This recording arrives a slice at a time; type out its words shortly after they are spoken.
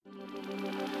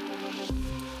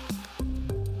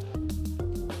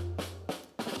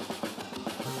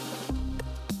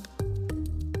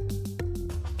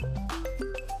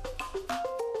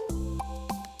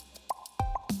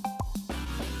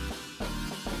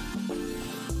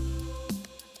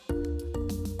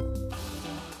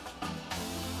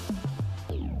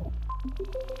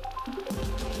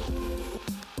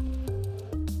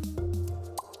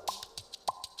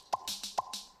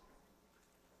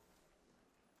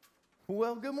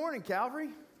Well, good morning, Calvary.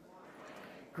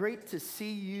 Great to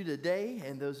see you today,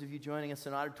 and those of you joining us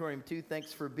in auditorium too,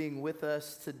 thanks for being with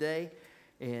us today.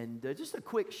 And just a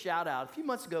quick shout out. A few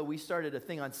months ago, we started a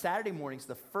thing on Saturday mornings,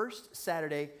 the first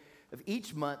Saturday of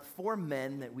each month for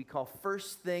men that we call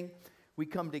First Thing. We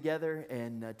come together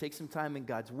and take some time in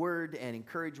God's Word and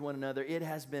encourage one another. It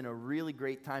has been a really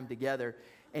great time together.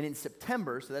 And in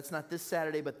September, so that's not this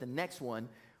Saturday, but the next one,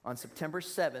 on September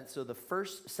 7th, so the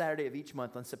first Saturday of each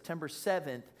month, on September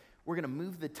 7th, we're going to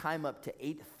move the time up to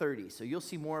 8:30. So you'll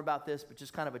see more about this, but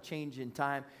just kind of a change in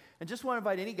time. And just want to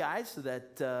invite any guys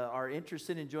that are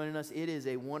interested in joining us. It is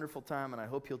a wonderful time, and I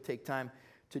hope you'll take time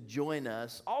to join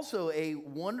us. Also, a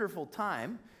wonderful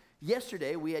time.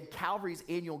 Yesterday, we had Calvary's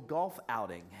annual golf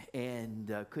outing,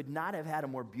 and could not have had a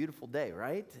more beautiful day,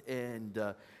 right? And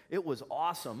it was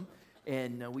awesome.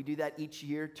 And we do that each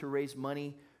year to raise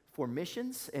money for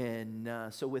missions. And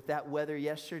so with that weather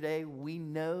yesterday, we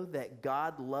know that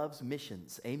God loves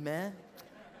missions. Amen?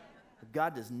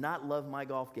 God does not love my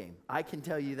golf game. I can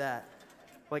tell you that.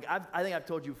 Like, I think I've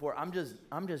told you before, I'm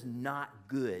just not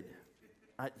good.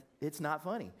 It's not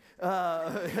funny.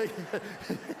 I'm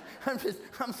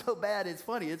so bad, it's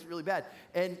funny. It's really bad.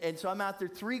 And so I'm out there,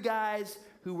 3 guys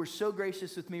who were so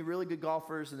gracious with me, really good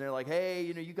golfers, and they're like, hey,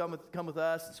 you come with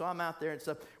us. And so I'm out there and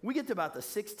stuff. We get to about the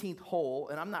 16th hole,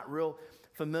 and I'm not real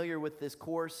familiar with this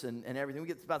course and everything. We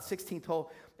get to about 16th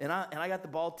hole, and I got the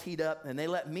ball teed up, and they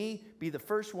let me be the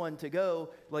first one to go,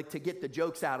 like, to get the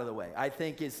jokes out of the way, I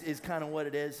think is kind of what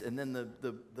it is. And then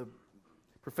the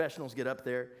professionals get up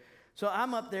there. So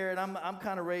I'm up there, and I'm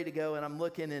kind of ready to go, and I'm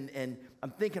looking, and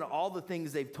I'm thinking of all the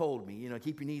things they've told me.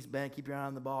 Keep your knees bent, keep your eye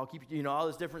on the ball, keep, all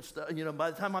this different stuff.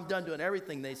 By the time I'm done doing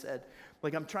everything they said,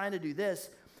 like, I'm trying to do this,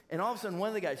 and all of a sudden, one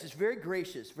of the guys, just very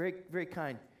gracious, very, very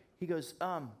kind, he goes,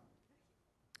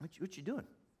 what you doing?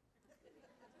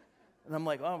 And I'm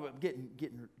like, oh, I'm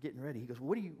getting ready. He goes,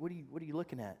 what are you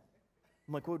looking at?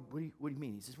 I'm like, what do you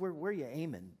mean? He says, where are you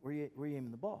aiming? Where are you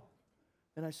aiming the ball?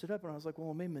 And I stood up, and I was like, well,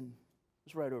 I'm aiming.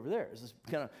 It's right over there. It's this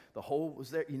kind of, the hole was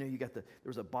there. You got there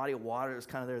was a body of water that was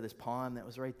kind of there, this pond that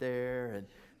was right there, and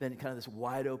then kind of this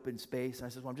wide open space. And I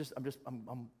said, well,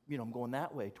 I'm going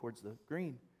that way towards the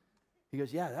green. He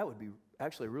goes, yeah, that would be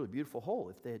actually a really beautiful hole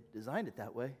if they had designed it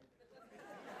that way.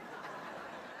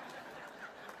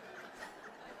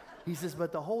 He says,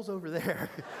 but the hole's over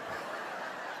there.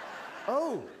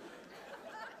 Oh,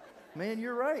 man,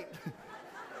 you're right.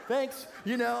 Thanks,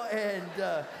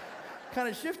 and kind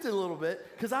of shifted a little bit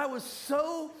because I was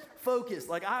so focused.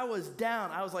 Like, I was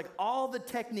down. I was like, all the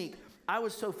technique. I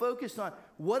was so focused on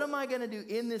what am I going to do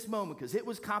in this moment, because it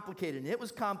was complicated and it was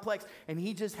complex, and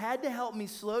he just had to help me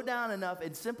slow down enough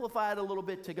and simplify it a little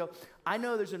bit to go, I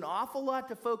know there's an awful lot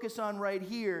to focus on right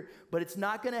here, but it's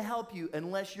not going to help you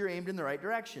unless you're aimed in the right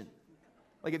direction.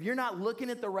 Like, if you're not looking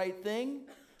at the right thing,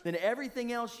 then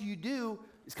everything else you do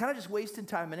is kind of just wasting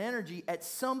time and energy. At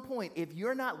some point, if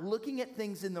you're not looking at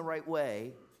things in the right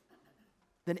way,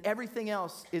 then everything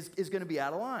else is going to be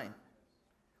out of line.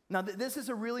 Now, this is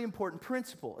a really important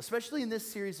principle, especially in this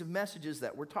series of messages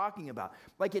that we're talking about.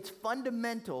 Like, it's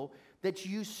fundamental that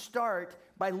you start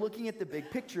by looking at the big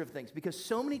picture of things, because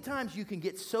so many times you can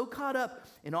get so caught up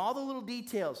in all the little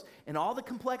details and all the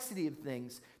complexity of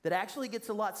things that actually gets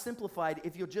a lot simplified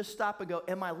if you'll just stop and go,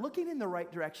 am I looking in the right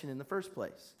direction in the first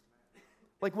place?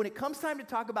 Like, when it comes time to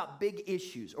talk about big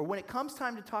issues, or when it comes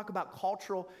time to talk about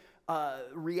cultural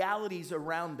realities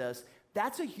around us,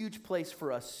 that's a huge place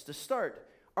for us to start.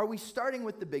 Are we starting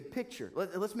with the big picture?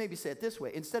 Let's maybe say it this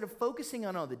way. Instead of focusing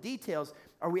on all the details,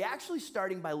 are we actually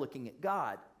starting by looking at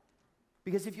God?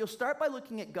 Because if you'll start by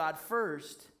looking at God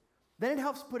first, then it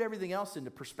helps put everything else into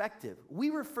perspective.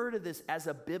 We refer to this as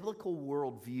a biblical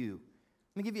worldview.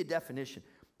 Let me give you a definition.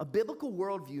 A biblical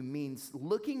worldview means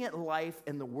looking at life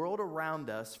and the world around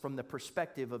us from the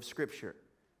perspective of Scripture.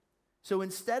 So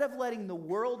instead of letting the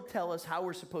world tell us how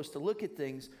we're supposed to look at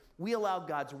things, we allow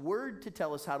God's Word to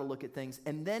tell us how to look at things,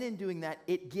 and then in doing that,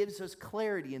 it gives us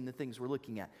clarity in the things we're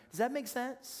looking at. Does that make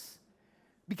sense?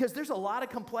 Because there's a lot of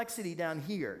complexity down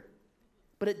here,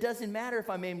 but it doesn't matter if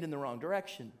I'm aimed in the wrong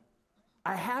direction.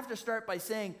 I have to start by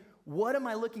saying, what am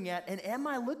I looking at, and am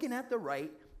I looking at the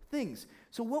right things?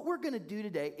 So what we're going to do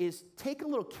today is take a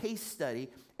little case study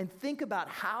and think about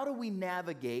how do we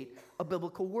navigate a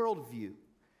biblical worldview.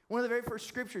 One of the very first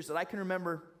scriptures that I can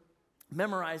remember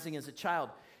memorizing as a child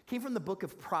came from the book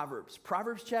of Proverbs.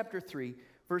 Proverbs chapter 3,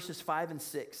 verses 5 and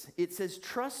 6. It says,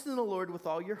 trust in the Lord with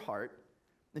all your heart,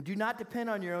 and do not depend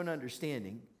on your own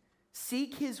understanding.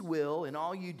 Seek his will in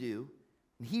all you do,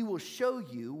 and he will show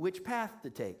you which path to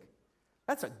take.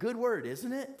 That's a good word,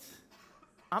 isn't it?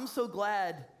 I'm so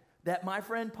glad that my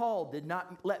friend Paul did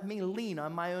not let me lean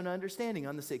on my own understanding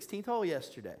on the 16th hole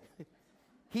yesterday.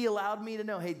 He allowed me to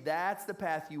know, hey, that's the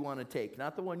path you want to take,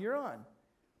 not the one you're on.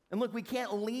 And look, we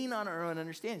can't lean on our own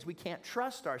understandings. We can't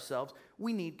trust ourselves.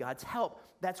 We need God's help.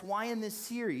 That's why in this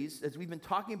series, as we've been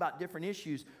talking about different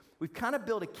issues, we've kind of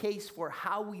built a case for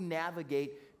how we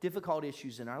navigate difficult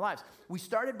issues in our lives. We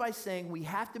started by saying we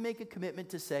have to make a commitment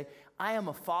to say, I am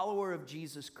a follower of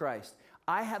Jesus Christ.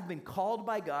 I have been called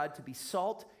by God to be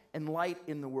salt and light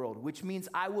in the world, which means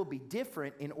I will be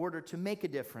different in order to make a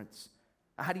difference.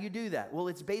 How do you do that? Well,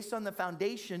 it's based on the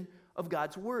foundation of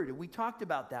God's word. And we talked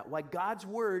about that, why God's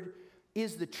word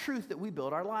is the truth that we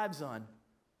build our lives on.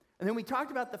 And then we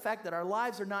talked about the fact that our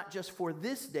lives are not just for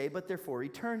this day, but they're for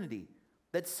eternity.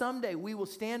 That someday we will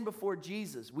stand before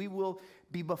Jesus. We will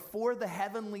be before the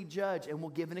heavenly judge and will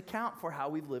give an account for how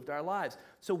we've lived our lives.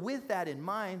 So with that in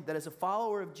mind, that as a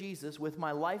follower of Jesus, with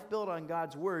my life built on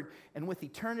God's word and with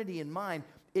eternity in mind,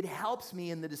 it helps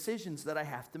me in the decisions that I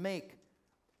have to make.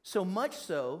 So much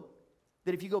so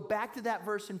that if you go back to that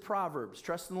verse in Proverbs,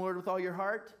 trust in the Lord with all your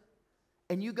heart,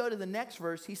 and you go to the next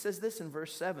verse, he says this in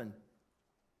verse 7.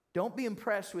 Don't be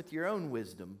impressed with your own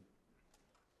wisdom.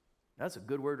 That's a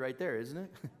good word right there, isn't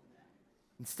it?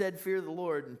 Instead, fear the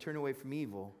Lord and turn away from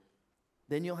evil.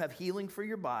 Then you'll have healing for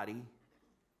your body,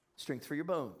 strength for your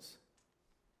bones.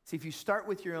 See, if you start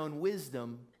with your own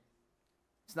wisdom,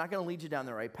 it's not going to lead you down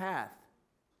the right path.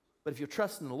 But if you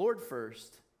trust in the Lord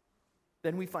first,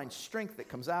 then we find strength that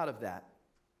comes out of that.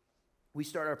 We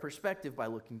start our perspective by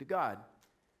looking to God.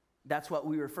 That's what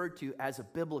we refer to as a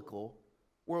biblical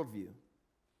worldview.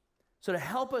 So to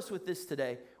help us with this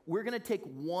today, we're going to take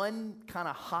one kind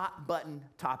of hot button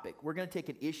topic. We're going to take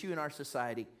an issue in our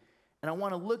society, and I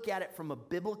want to look at it from a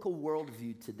biblical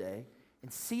worldview today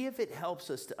and see if it helps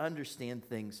us to understand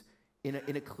things in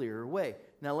a clearer way.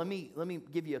 Now, let me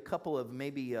give you a couple of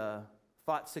maybe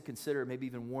thoughts to consider, maybe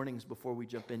even warnings before we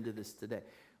jump into this today.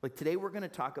 Like today, we're going to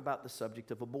talk about the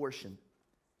subject of abortion.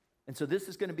 And so this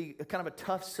is going to be a kind of a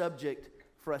tough subject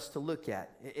for us to look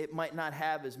at. It might not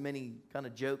have as many kind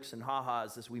of jokes and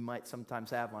ha-has as we might sometimes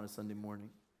have on a Sunday morning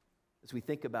as we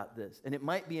think about this. And it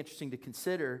might be interesting to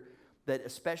consider that,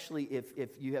 especially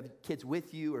if you have kids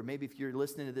with you, or maybe if you're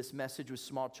listening to this message with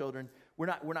small children, we're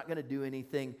not going to do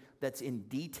anything that's in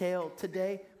detail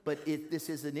today, but this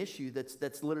is an issue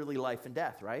that's literally life and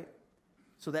death, right?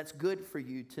 So that's good for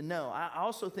you to know. I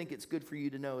also think it's good for you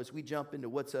to know as we jump into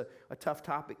what's a tough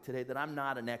topic today that I'm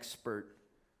not an expert.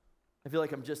 I feel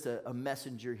like I'm just a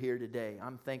messenger here today.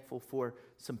 I'm thankful for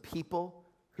some people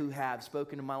who have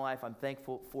spoken in my life. I'm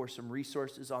thankful for some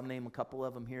resources. I'll name a couple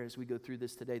of them here as we go through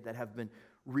this today that have been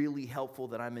really helpful,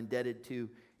 that I'm indebted to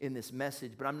in this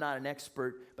message. But I'm not an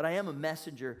expert, but I am a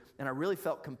messenger, and I really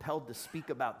felt compelled to speak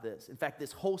about this. In fact,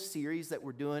 this whole series that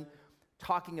we're doing,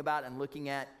 talking about and looking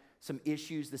at some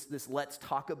issues, this Let's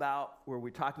Talk About, where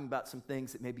we're talking about some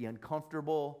things that may be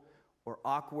uncomfortable or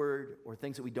awkward or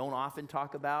things that we don't often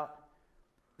talk about.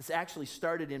 This actually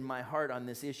started in my heart on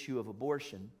this issue of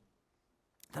abortion.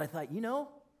 That I thought,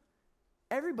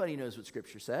 everybody knows what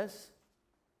Scripture says.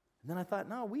 And then I thought,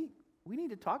 no, we need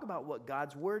to talk about what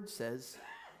God's Word says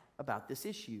about this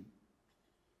issue.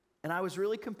 And I was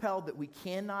really compelled that we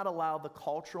cannot allow the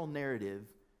cultural narrative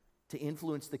to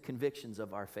influence the convictions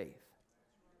of our faith.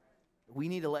 We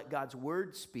need to let God's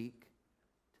Word speak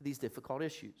to these difficult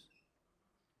issues.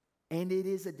 And it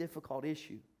is a difficult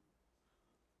issue.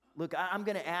 Look, I'm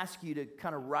going to ask you to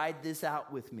kind of ride this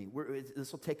out with me.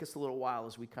 This will take us a little while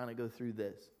as we kind of go through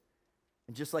this.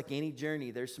 And just like any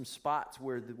journey, there's some spots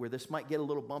where this might get a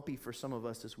little bumpy for some of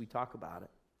us as we talk about it.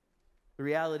 The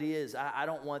reality is, I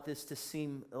don't want this to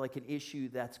seem like an issue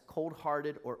that's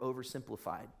cold-hearted or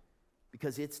oversimplified,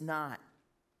 because it's not.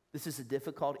 This is a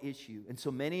difficult issue. And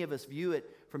so many of us view it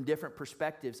from different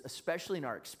perspectives, especially in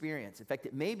our experience. In fact,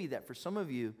 it may be that for some of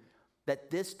you,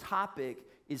 that this topic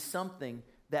is something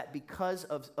that because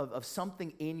of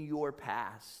something in your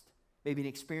past, maybe an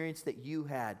experience that you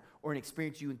had or an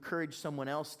experience you encouraged someone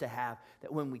else to have,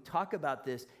 that when we talk about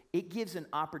this, it gives an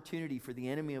opportunity for the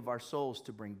enemy of our souls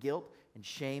to bring guilt and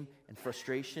shame and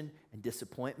frustration and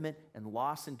disappointment and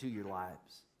loss into your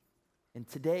lives. And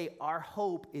today, our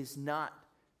hope is not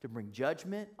to bring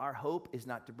judgment. Our hope is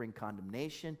not to bring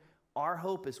condemnation. Our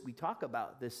hope, as we talk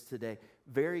about this today,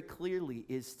 very clearly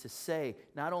is to say,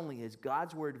 not only is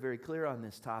God's word very clear on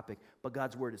this topic, but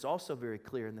God's word is also very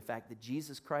clear in the fact that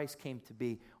Jesus Christ came to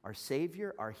be our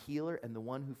Savior, our healer, and the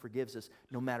one who forgives us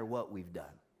no matter what we've done.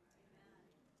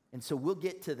 And so we'll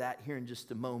get to that here in just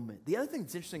a moment. The other thing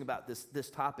that's interesting about this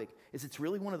topic is it's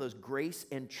really one of those grace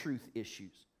and truth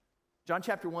issues. John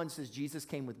chapter 1 says Jesus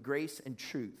came with grace and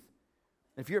truth.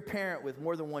 If you're a parent with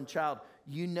more than one child,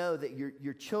 you know that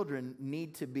your children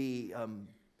need to be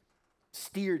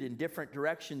steered in different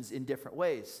directions in different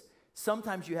ways.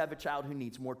 Sometimes you have a child who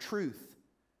needs more truth,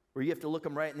 where you have to look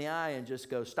them right in the eye and just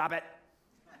go, stop it.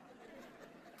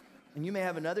 And you may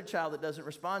have another child that doesn't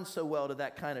respond so well to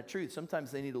that kind of truth. Sometimes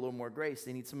they need a little more grace.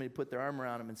 They need somebody to put their arm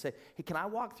around them and say, hey, can I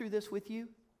walk through this with you?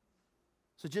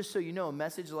 So just so you know, a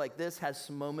message like this has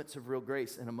some moments of real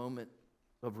grace and a moment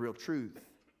of real truth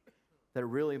that are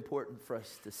really important for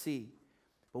us to see.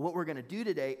 But what we're going to do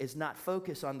today is not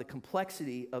focus on the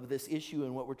complexity of this issue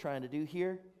and what we're trying to do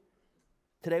here.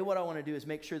 Today, what I want to do is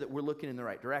make sure that we're looking in the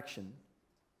right direction.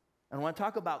 And I want to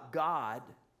talk about God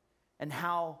and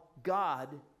how God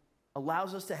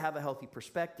allows us to have a healthy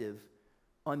perspective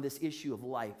on this issue of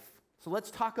life. So let's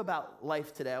talk about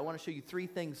life today. I want to show you 3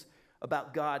 things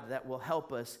about God that will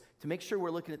help us to make sure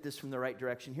we're looking at this from the right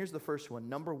direction. Here's the first one.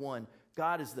 Number 1,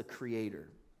 God is the creator.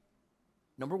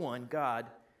 Number 1, God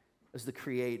is the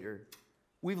creator.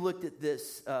 We've looked at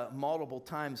this multiple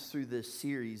times through this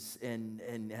series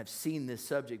and have seen this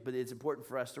subject, but it's important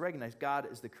for us to recognize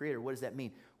God is the creator. What does that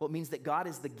mean? Well, it means that God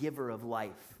is the giver of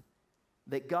life.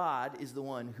 That God is the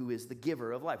one who is the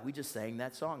giver of life. We just sang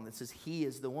that song that says he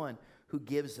is the one who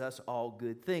gives us all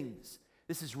good things.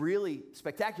 This is really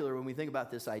spectacular when we think about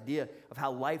this idea of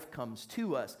how life comes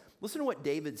to us. Listen to what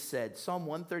David said, Psalm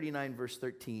 139, verse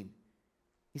 13.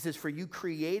 He says, for you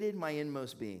created my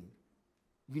inmost being.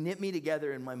 You knit me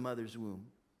together in my mother's womb.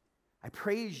 I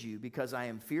praise you because I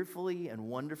am fearfully and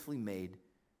wonderfully made.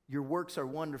 Your works are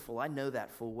wonderful. I know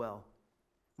that full well.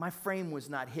 My frame was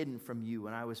not hidden from you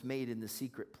when I was made in the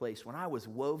secret place. When I was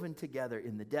woven together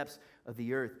in the depths of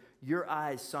the earth, your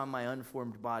eyes saw my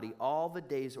unformed body. All the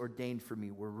days ordained for me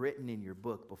were written in your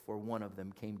book before one of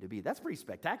them came to be. That's pretty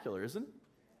spectacular, isn't it?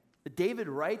 That David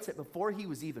writes that before he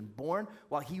was even born,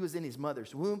 while he was in his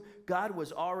mother's womb, God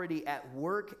was already at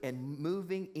work and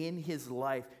moving in his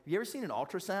life. Have you ever seen an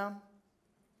ultrasound?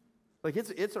 Like,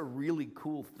 it's a really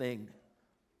cool thing.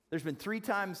 There's been 3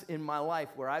 times in my life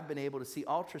where I've been able to see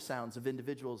ultrasounds of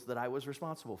individuals that I was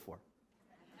responsible for.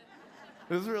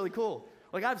 It was really cool.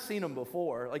 Like, I've seen them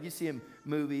before. Like, you see them in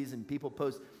movies and people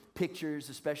post pictures,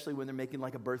 especially when they're making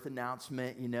like a birth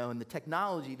announcement, you know, and the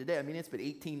technology today, I mean, it's been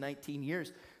 18, 19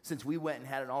 years since we went and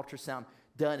had an ultrasound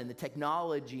done, and the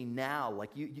technology now, like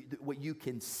what you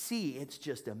can see, it's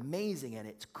just amazing, and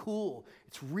it's cool.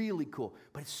 It's really cool,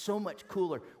 but it's so much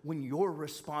cooler when you're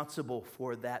responsible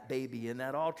for that baby in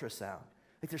that ultrasound.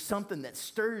 Like, there's something that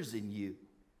stirs in you.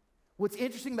 What's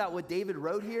interesting about what David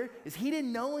wrote here is he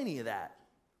didn't know any of that.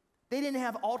 They didn't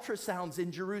have ultrasounds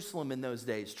in Jerusalem in those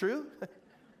days, true?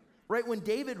 Right, when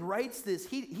David writes this,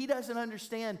 he doesn't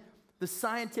understand the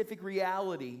scientific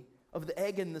reality of the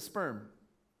egg and the sperm.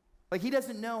 Like, he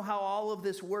doesn't know how all of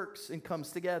this works and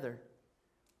comes together.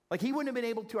 Like, he wouldn't have been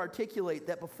able to articulate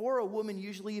that before a woman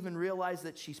usually even realizes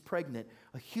that she's pregnant,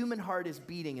 a human heart is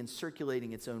beating and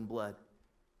circulating its own blood.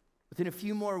 Within a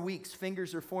few more weeks,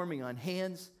 fingers are forming on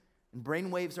hands and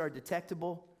brain waves are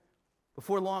detectable.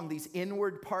 Before long, these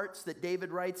inward parts that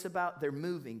David writes about, they're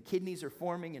moving. Kidneys are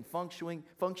forming and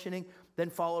functioning, then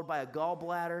followed by a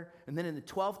gallbladder. And then in the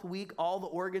 12th week, all the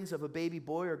organs of a baby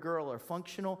boy or girl are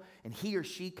functional, and he or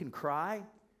she can cry.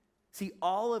 See,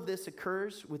 all of this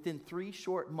occurs within 3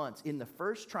 short months. In the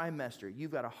first trimester,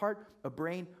 you've got a heart, a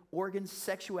brain, organs,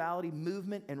 sexuality,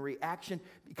 movement, and reaction,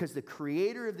 because the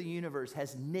creator of the universe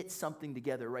has knit something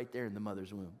together right there in the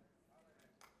mother's womb.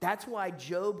 That's why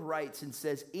Job writes and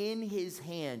says, in his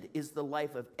hand is the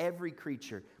life of every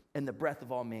creature and the breath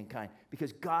of all mankind,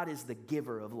 because God is the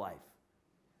giver of life.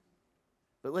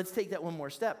 But let's take that one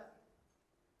more step,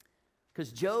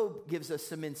 because Job gives us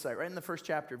some insight. Right in the first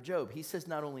chapter of Job, he says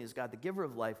not only is God the giver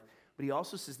of life, but he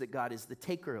also says that God is the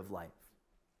taker of life.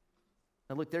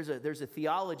 Now look, there's a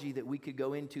theology that we could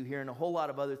go into here and a whole lot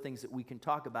of other things that we can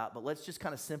talk about, but let's just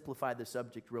kind of simplify the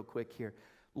subject real quick here.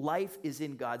 Life is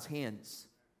in God's hands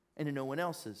and in no one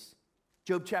else's.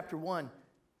 Job chapter 1,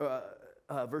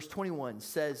 verse 21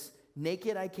 says,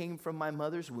 naked I came from my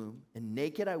mother's womb, and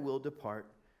naked I will depart.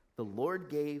 The Lord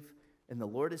gave, and the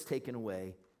Lord has taken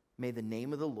away. May the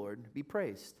name of the Lord be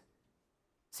praised.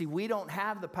 See, we don't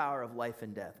have the power of life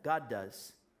and death. God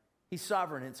does. He's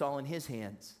sovereign. It's all in his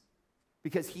hands,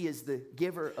 because he is the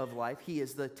giver of life. He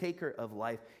is the taker of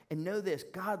life. And know this,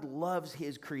 God loves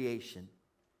his creation.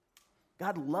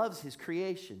 God loves his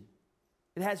creation.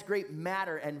 It has great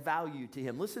matter and value to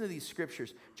him. Listen to these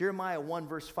scriptures. Jeremiah 1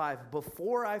 verse 5.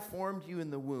 Before I formed you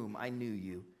in the womb, I knew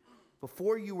you.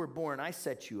 Before you were born, I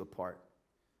set you apart.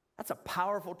 That's a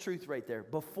powerful truth right there.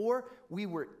 Before we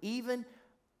were even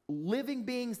living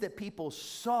beings that people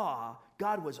saw,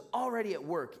 God was already at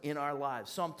work in our lives.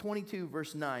 Psalm 22,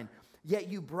 verse 9. Yet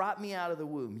you brought me out of the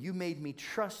womb. You made me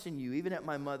trust in you, even at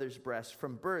my mother's breast.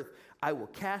 From birth, I will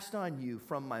cast on you.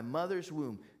 From my mother's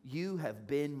womb, you have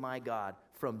been my God.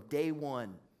 From day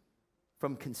one,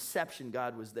 from conception,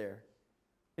 God was there.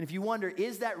 And if you wonder,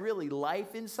 is that really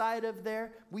life inside of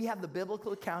there? We have the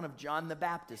biblical account of John the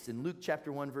Baptist in Luke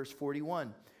chapter 1, verse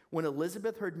 41. When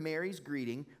Elizabeth heard Mary's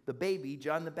greeting, the baby,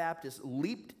 John the Baptist,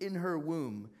 leaped in her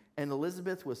womb, and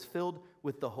Elizabeth was filled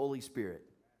with the Holy Spirit.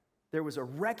 There was a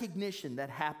recognition that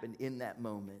happened in that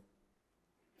moment.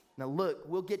 Now look,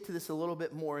 we'll get to this a little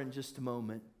bit more in just a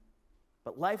moment,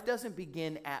 but life doesn't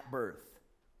begin at birth.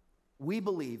 We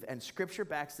believe, and Scripture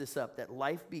backs this up, that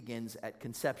life begins at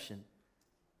conception.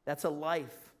 That's a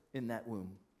life in that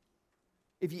womb.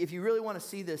 If you really want to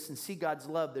see this and see God's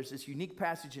love, there's this unique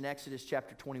passage in Exodus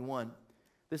chapter 21.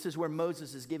 This is where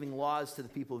Moses is giving laws to the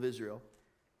people of Israel.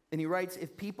 And he writes,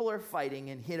 if people are fighting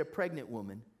and hit a pregnant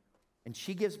woman, and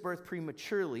she gives birth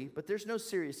prematurely, but there's no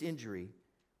serious injury,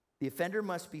 the offender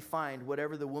must be fined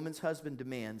whatever the woman's husband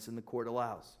demands and the court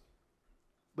allows.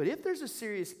 But if there's a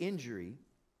serious injury,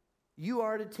 you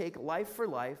are to take life for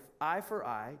life, eye for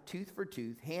eye, tooth for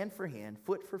tooth, hand for hand,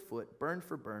 foot for foot, burn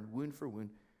for burn, wound for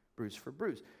wound, bruise for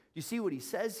bruise. You see what he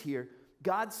says here?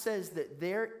 God says that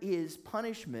there is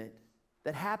punishment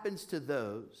that happens to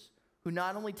those who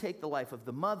not only take the life of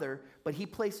the mother, but he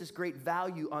places great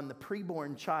value on the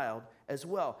preborn child as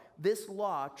well. This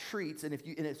law treats, and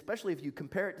especially if you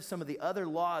compare it to some of the other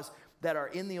laws that are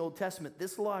in the Old Testament,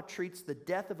 this law treats the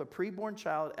death of a preborn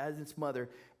child as its mother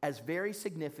as very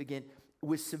significant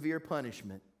with severe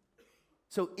punishment.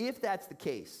 So if that's the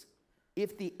case,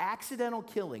 if the accidental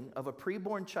killing of a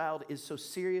preborn child is so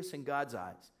serious in God's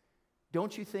eyes,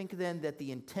 don't you think then that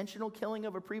the intentional killing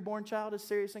of a preborn child is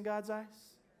serious in God's eyes?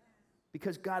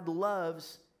 Because God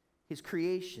loves his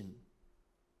creation,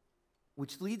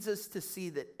 which leads us to see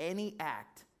that any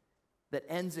act that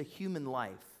ends a human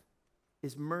life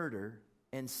is murder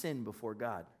and sin before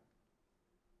God.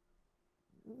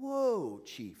 Whoa,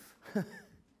 Chief.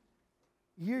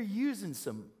 You're using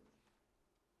some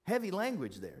heavy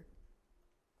language there.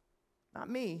 Not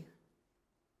me.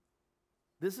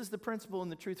 This is the principle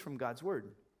and the truth from God's word.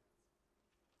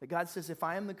 That God says, if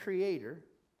I am the creator,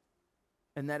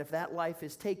 and that if that life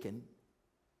is taken,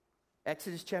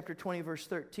 Exodus chapter 20, verse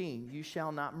 13, you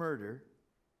shall not murder,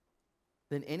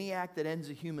 then any act that ends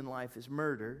a human life is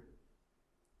murder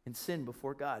and sin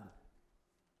before God.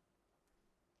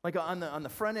 Like on the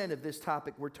front end of this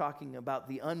topic, we're talking about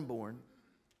the unborn.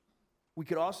 We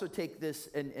could also take this,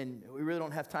 and we really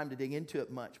don't have time to dig into it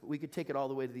much, but we could take it all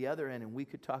the way to the other end, and we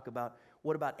could talk about,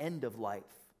 what about end of life?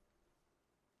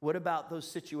 What about those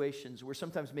situations where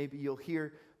sometimes maybe you'll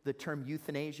hear the term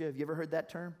euthanasia? Have you ever heard that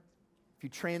term? If you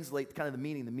translate kind of the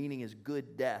meaning is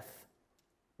good death,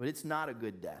 but it's not a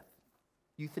good death.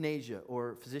 Euthanasia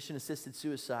or physician-assisted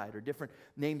suicide or different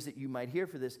names that you might hear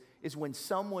for this is when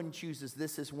someone chooses,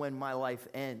 this is when my life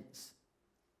ends.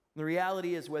 The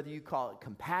reality is, whether you call it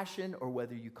compassion or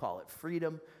whether you call it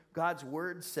freedom, God's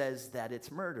word says that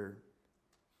it's murder,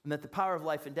 and that the power of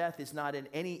life and death is not in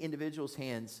any individual's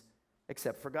hands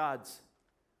except for God's.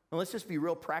 And let's just be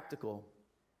real practical.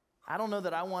 I don't know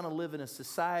that I want to live in a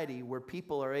society where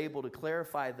people are able to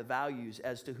clarify the values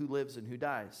as to who lives and who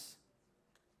dies.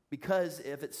 Because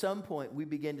if at some point we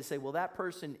begin to say, well, that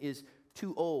person is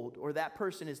too old, or that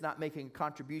person is not making a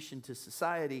contribution to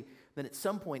society, then at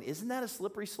some point, isn't that a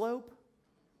slippery slope?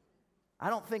 I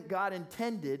don't think God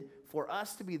intended for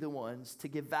us to be the ones to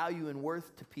give value and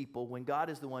worth to people when God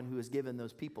is the one who has given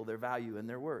those people their value and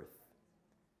their worth.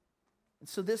 And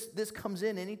so this comes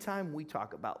in anytime we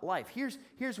talk about life.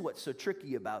 Here's what's so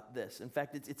tricky about this. In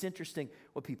fact, it's interesting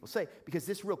what people say, because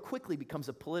this real quickly becomes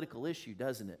a political issue,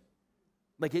 doesn't it?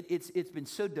 Like it's been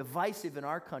so divisive in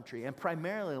our country, and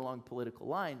primarily along political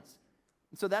lines.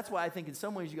 And so that's why I think in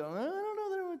some ways you go, I don't know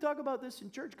that I want to talk about this in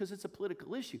church because it's a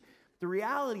political issue. The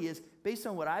reality is, based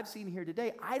on what I've seen here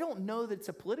today, I don't know that it's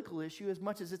a political issue as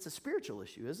much as it's a spiritual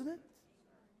issue, isn't it?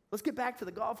 Let's get back to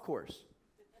the golf course.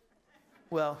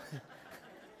 Well,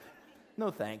 no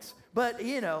thanks. But,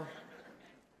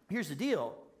 here's the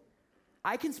deal.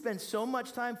 I can spend so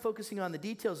much time focusing on the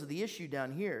details of the issue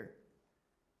down here,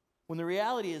 when the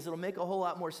reality is it'll make a whole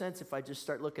lot more sense if I just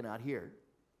start looking out here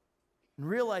and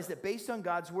realize that based on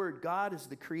God's word, God is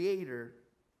the creator.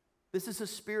 This is a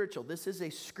spiritual, this is a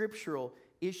scriptural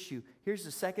issue. Here's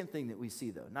the second thing that we see,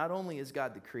 though. Not only is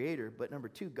God the creator, but number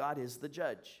two, God is the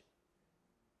judge.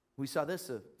 We saw this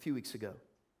a few weeks ago,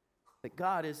 that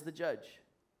God is the judge.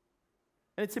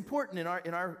 And it's important in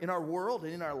our world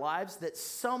and in our lives that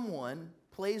someone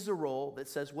plays a role that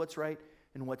says what's right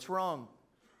and what's wrong.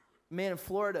 A man in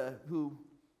Florida who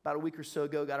about a week or so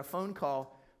ago got a phone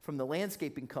call from the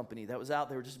landscaping company that was out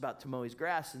there just about to mow his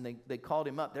grass, and they called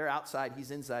him up. They're outside,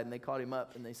 he's inside, and they called him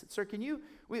up, and they said, sir,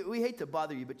 we hate to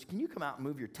bother you, but can you come out and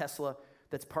move your Tesla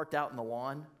that's parked out in the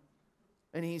lawn?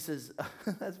 And he says,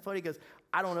 that's funny, he goes,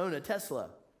 I don't own a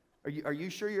Tesla. Are you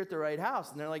sure you're at the right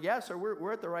house? And they're like, yeah, sir,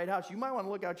 we're at the right house. You might want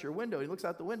to look out your window. He looks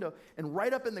out the window, and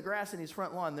right up in the grass in his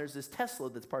front lawn, there's this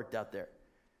Tesla that's parked out there.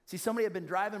 See, somebody had been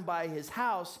driving by his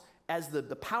house as the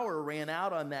power ran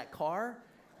out on that car,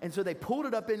 and so they pulled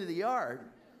it up into the yard.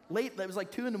 Late, it was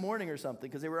like 2 a.m. or something,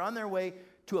 because they were on their way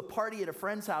to a party at a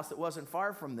friend's house that wasn't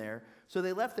far from there. So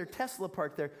they left their Tesla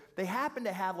parked there. They happened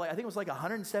to have, I think it was like a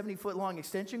 170-foot long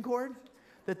extension cord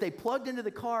that they plugged into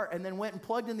the car and then went and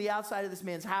plugged in the outside of this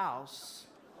man's house.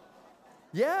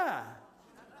 Yeah.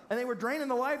 And they were draining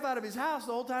the life out of his house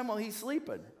the whole time while he's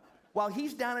sleeping, while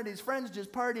he's down at his friends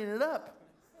just partying it up.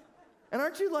 And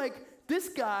aren't you like, this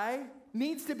guy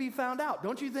needs to be found out?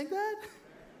 Don't you think that?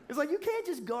 It's like, you can't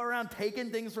just go around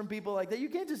taking things from people like that. You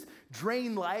can't just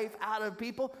drain life out of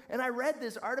people. And I read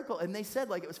this article, and they said,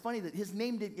 it was funny that his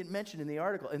name didn't get mentioned in the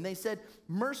article. And they said,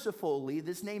 mercifully,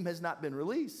 this name has not been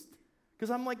released.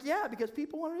 Because I'm like, yeah, because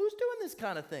people want to know who's doing this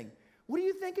kind of thing. What are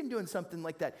you thinking doing something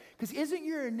like that? Because isn't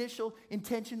your initial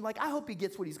intention, I hope he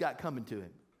gets what he's got coming to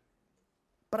him.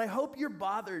 But I hope you're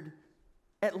bothered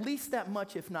at least that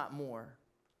much, if not more,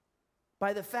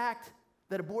 by the fact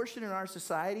that abortion in our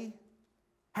society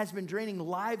has been draining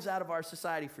lives out of our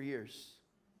society for years.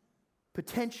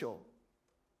 Potential.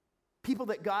 People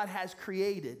that God has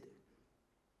created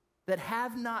that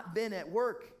have not been at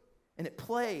work and at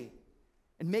play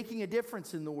and making a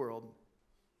difference in the world.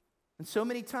 And so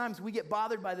many times we get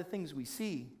bothered by the things we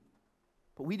see,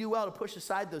 but we do well to push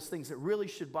aside those things that really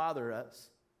should bother us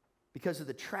because of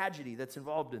the tragedy that's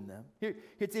involved in them. Here,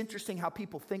 it's interesting how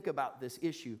people think about this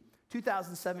issue.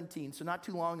 2017, so not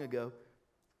too long ago,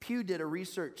 Pew did a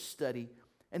research study,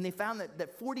 and they found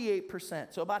that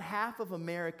 48%, so about half of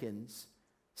Americans,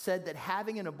 said that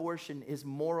having an abortion is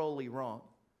morally wrong.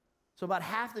 So about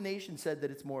half the nation said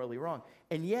that it's morally wrong.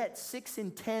 And yet 6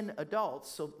 in 10 adults,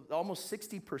 so almost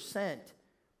 60%,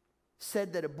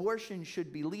 said that abortion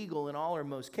should be legal in all or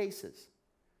most cases.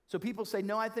 So people say,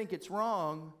 no, I think it's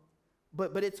wrong,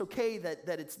 but it's okay that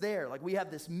it's there. We have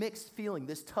this mixed feeling,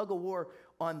 this tug of war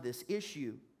on this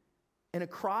issue. And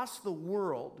across the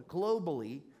world,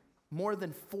 globally, more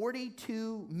than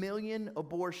 42 million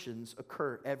abortions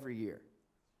occur every year.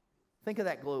 Think of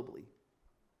that globally.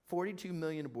 42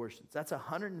 million abortions. That's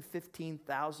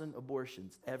 115,000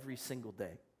 abortions every single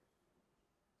day.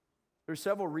 There are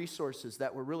several resources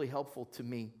that were really helpful to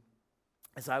me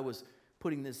as I was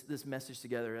putting this message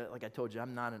together. Like I told you,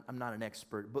 I'm not an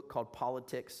expert. A book called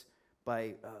Politics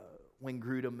by Wayne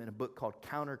Grudem, and a book called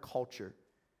Counterculture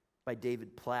by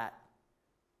David Platt.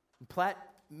 And Platt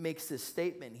makes this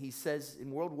statement. He says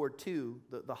in World War II,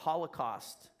 the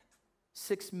Holocaust,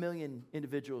 6 million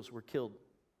individuals were killed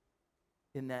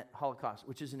in that Holocaust,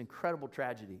 which is an incredible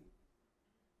tragedy.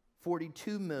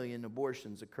 42 million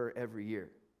abortions occur every year.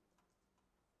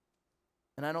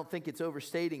 And I don't think it's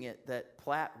overstating it that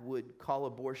Platt would call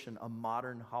abortion a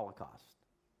modern Holocaust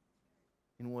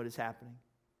in what is happening.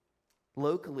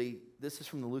 Locally, this is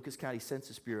from the Lucas County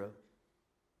Census Bureau.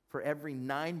 For every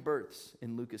 9 births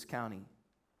in Lucas County,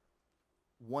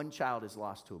 1 child is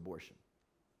lost to abortion.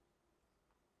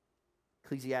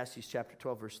 Ecclesiastes chapter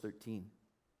 12, verse 13.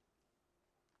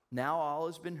 Now all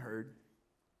has been heard.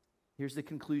 Here's the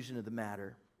conclusion of the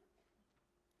matter.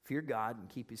 Fear God and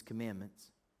keep his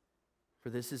commandments, for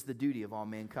this is the duty of all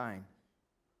mankind.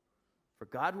 For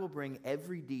God will bring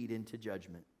every deed into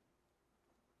judgment,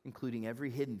 including every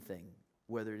hidden thing,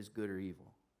 whether it is good or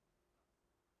evil.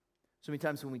 So many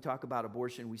times when we talk about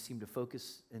abortion, we seem to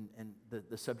focus, and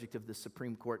the subject of the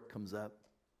Supreme Court comes up.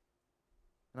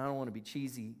 And I don't want to be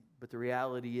cheesy, but the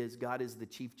reality is God is the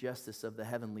Chief Justice of the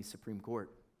heavenly Supreme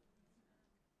Court.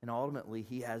 And ultimately,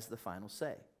 he has the final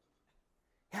say.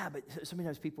 Yeah, but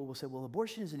sometimes people will say, well,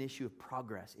 abortion is an issue of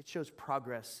progress. It shows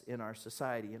progress in our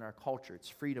society, in our culture. It's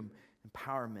freedom,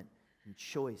 empowerment, and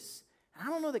choice. And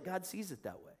I don't know that God sees it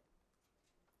that way.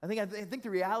 I think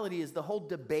the reality is the whole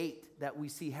debate that we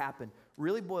see happen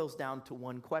really boils down to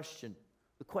one question.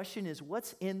 The question is,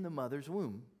 what's in the mother's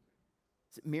womb?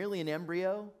 Is it merely an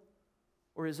embryo,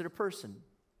 or is it a person?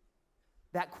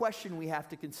 That question we have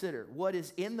to consider. What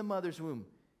is in the mother's womb?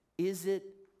 Is it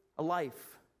a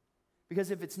life?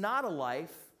 Because if it's not a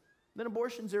life, then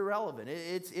abortion's irrelevant.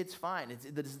 It's fine.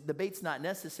 The debate's not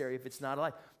necessary if it's not a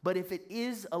life. But if it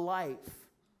is a life,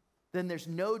 then there's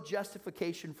no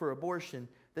justification for abortion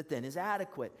that then is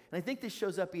adequate. And I think this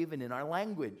shows up even in our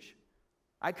language.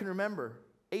 I can remember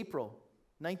April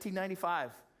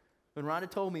 1995, when Rhonda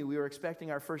told me we were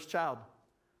expecting our first child.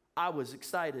 I was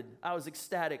excited. I was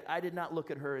ecstatic. I did not look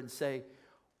at her and say,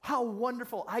 how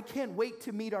wonderful. I can't wait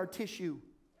to meet our tissue.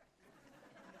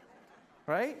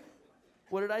 Right?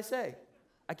 What did I say?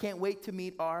 I can't wait to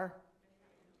meet our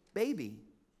baby.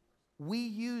 We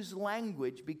use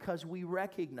language because we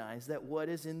recognize that what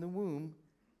is in the womb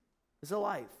is a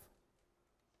life.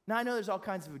 Now, I know there's all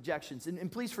kinds of objections,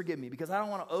 and please forgive me because I don't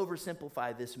want to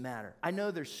oversimplify this matter. I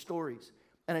know there's stories,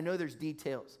 and I know there's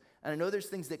details, and I know there's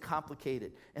things that complicate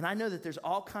it, and I know that there's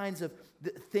all kinds of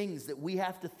things that we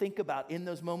have to think about in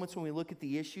those moments when we look at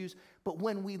the issues, but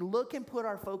when we look and put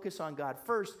our focus on God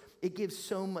first, it gives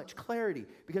so much clarity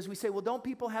because we say, well, don't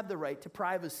people have the right to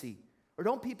privacy? Or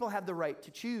don't people have the right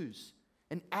to choose?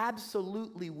 And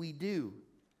absolutely we do.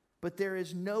 But there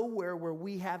is nowhere where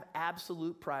we have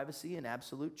absolute privacy and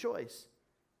absolute choice.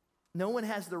 No one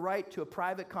has the right to a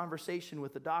private conversation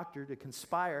with a doctor to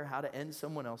conspire how to end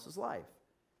someone else's life.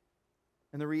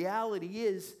 And the reality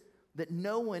is that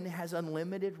no one has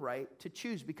unlimited right to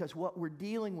choose because what we're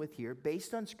dealing with here,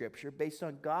 based on Scripture, based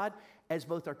on God as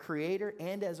both our Creator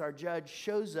and as our Judge,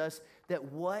 shows us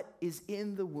that what is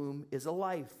in the womb is a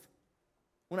life.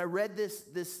 When I read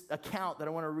this account that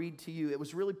I want to read to you, it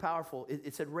was really powerful.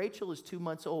 It said Rachel is 2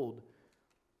 months old,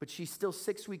 but she's still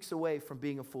 6 weeks away from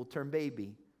being a full-term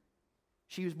baby.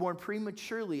 She was born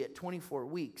prematurely at 24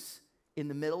 weeks in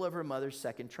the middle of her mother's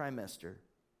second trimester.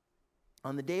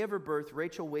 On the day of her birth,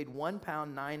 Rachel weighed 1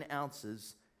 pound 9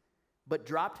 ounces, but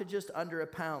dropped to just under a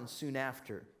pound soon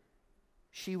after.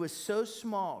 She was so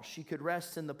small she could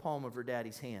rest in the palm of her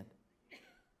daddy's hand.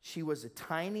 She was a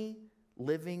tiny,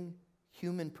 living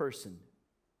human person.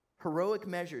 Heroic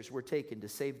measures were taken to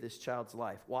save this child's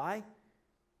life. Why?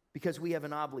 Because we have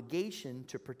an obligation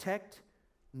to protect,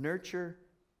 nurture,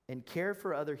 and care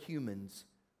for other humans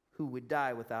who would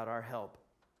die without our help,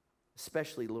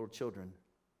 especially little children.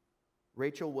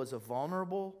 Rachel was a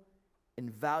vulnerable and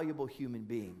valuable human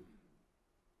being.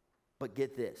 But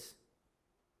get this.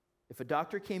 If a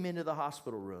doctor came into the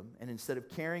hospital room and instead of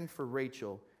caring for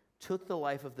Rachel, took the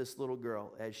life of this little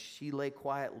girl as she lay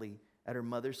quietly at her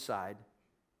mother's side,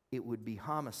 it would be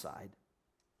homicide.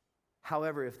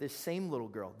 However, if this same little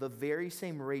girl, the very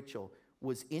same Rachel,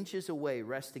 was inches away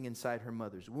resting inside her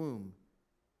mother's womb,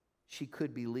 she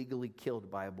could be legally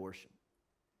killed by abortion.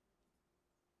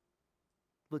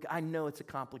 Look, I know it's a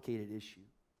complicated issue.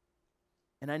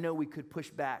 And I know we could push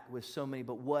back with so many,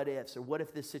 but what ifs, or what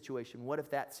if this situation, what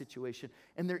if that situation?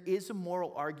 And there is a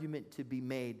moral argument to be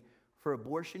made for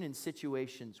abortion in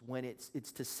situations when it's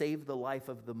to save the life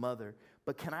of the mother.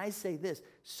 But can I say this?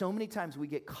 So many times we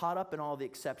get caught up in all the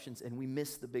exceptions and we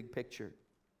miss the big picture.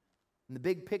 And the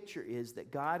big picture is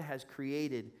that God has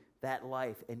created that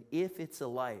life. And if it's a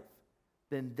life,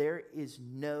 then there is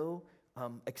no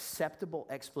acceptable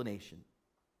explanation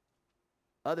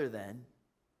other than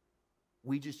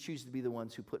we just choose to be the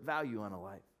ones who put value on a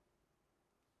life.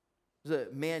 There's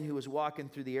a man who was walking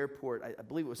through the airport, I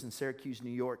believe it was in Syracuse, New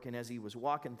York, and as he was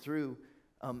walking through,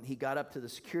 he got up to the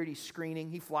security screening.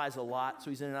 He flies a lot,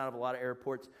 so he's in and out of a lot of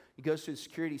airports. He goes through the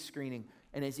security screening,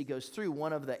 and as he goes through,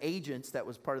 one of the agents that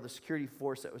was part of the security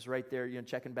force that was right there,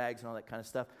 checking bags and all that kind of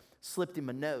stuff, slipped him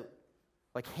a note,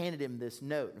 handed him this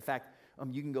note. In fact,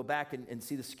 you can go back and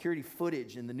see the security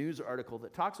footage in the news article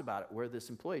that talks about it, where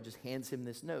this employee just hands him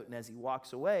this note, and as he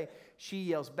walks away, she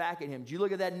yells back at him, "Did you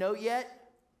look at that note yet?"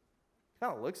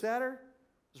 Kind of looks at her.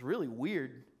 It's really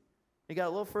weird. He got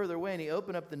a little further away and he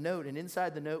opened up the note, and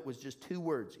inside the note was just 2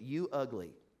 words: "You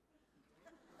ugly."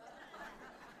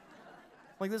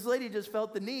 This lady just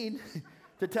felt the need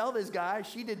to tell this guy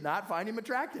she did not find him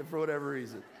attractive for whatever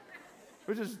reason,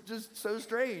 which is just so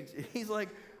strange. He's like,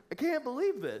 I can't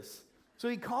believe this. So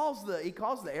he calls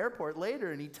the airport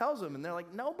later and he tells them, and they're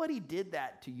like, nobody did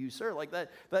that to you, sir.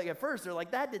 At first they're like,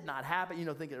 that did not happen,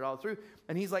 thinking it all through.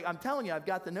 And he's like, I'm telling you, I've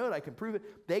got the note, I can prove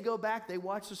it. They go back, they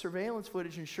watch the surveillance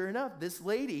footage, and sure enough, this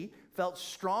lady felt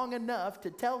strong enough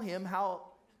to tell him how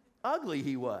ugly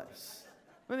he was.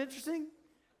 Isn't that interesting?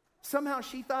 Somehow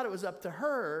she thought it was up to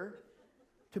her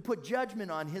to put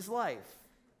judgment on his life.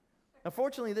 Now,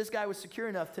 fortunately, this guy was secure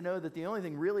enough to know that the only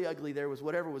thing really ugly there was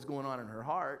whatever was going on in her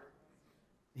heart.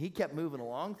 He kept moving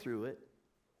along through it.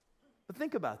 But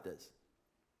think about this.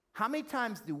 How many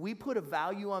times do we put a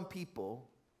value on people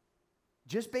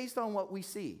just based on what we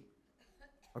see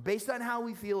or based on how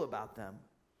we feel about them?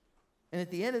 And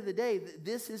at the end of the day,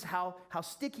 this is how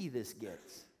sticky this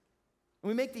gets. And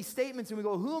we make these statements and we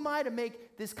go, who am I to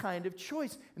make this kind of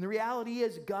choice? And the reality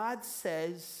is God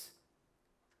says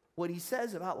what he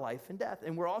says about life and death.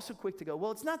 And we're also quick to go,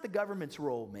 well, it's not the government's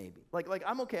role maybe.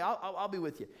 I'm okay, I'll be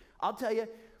with you. I'll tell you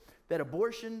that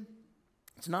abortion,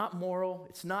 it's not moral,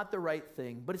 it's not the right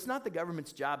thing, but it's not the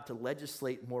government's job to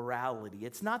legislate morality.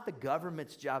 It's not the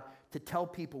government's job to tell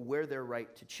people where their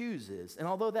right to choose is. And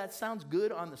although that sounds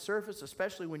good on the surface,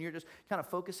 especially when you're just kind of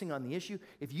focusing on the issue,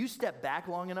 if you step back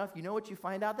long enough, you know what you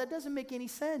find out? That doesn't make any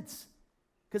sense.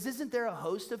 Because isn't there a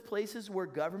host of places where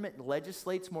government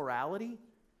legislates morality?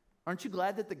 Aren't you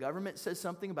glad that the government says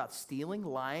something about stealing,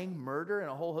 lying, murder, and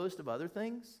a whole host of other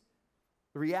things?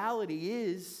 The reality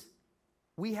is,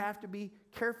 we have to be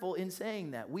careful in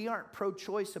saying that. We aren't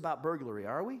pro-choice about burglary,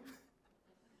 are we?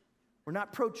 We're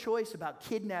not pro-choice about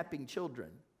kidnapping children.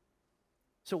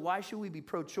 So why should we be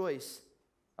pro-choice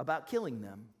about killing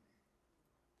them?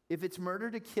 If it's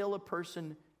murder to kill a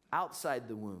person outside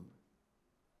the womb,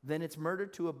 then it's murder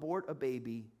to abort a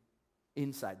baby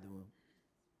inside the womb.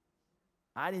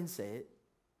 I didn't say it.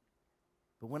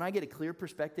 But when I get a clear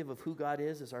perspective of who God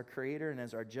is as our creator and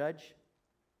as our judge,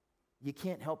 you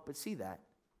can't help but see that.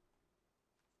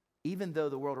 Even though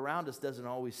the world around us doesn't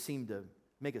always seem to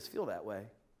make us feel that way.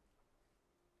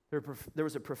 There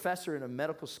was a professor in a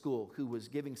medical school who was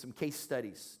giving some case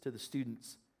studies to the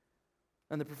students.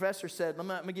 And the professor said, I'm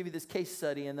going to give you this case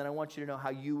study, and then I want you to know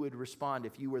how you would respond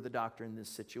if you were the doctor in this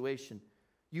situation.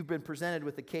 You've been presented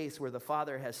with a case where the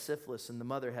father has syphilis and the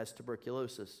mother has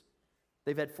tuberculosis.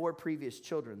 They've had 4 previous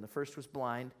children. The first was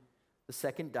blind. The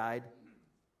second died.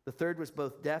 The third was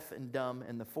both deaf and dumb,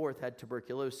 and the fourth had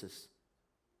tuberculosis.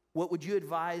 What would you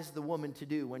advise the woman to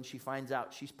do when she finds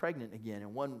out she's pregnant again?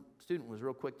 And one student was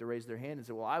real quick to raise their hand and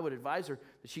say, well, I would advise her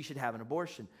that she should have an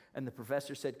abortion. And the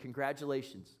professor said,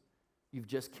 congratulations, you've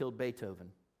just killed Beethoven.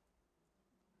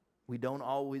 We don't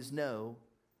always know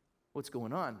what's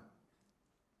going on.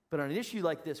 But on an issue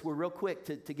like this, we're real quick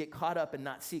to get caught up and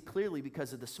not see it clearly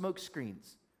because of the smoke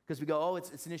screens. Because we go, oh,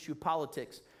 it's an issue of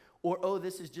politics. Or, oh,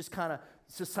 this is just kind of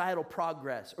societal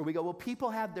progress. Or we go, well, people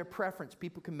have their preference.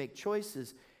 People can make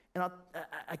choices. And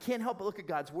I can't help but look at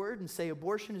God's word and say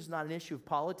abortion is not an issue of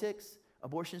politics.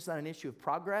 Abortion is not an issue of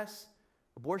progress.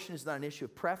 Abortion is not an issue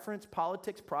of preference.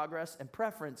 Politics, progress, and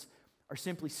preference are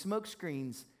simply smoke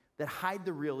screens that hide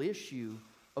the real issue.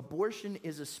 Abortion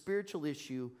is a spiritual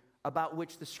issue about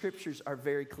which the scriptures are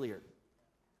very clear.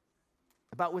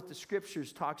 About what the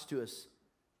scriptures talks to us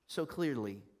so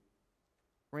clearly.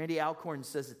 Randy Alcorn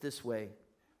says it this way: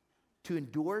 to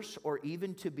endorse or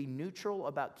even to be neutral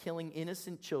about killing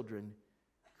innocent children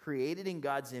created in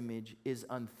God's image is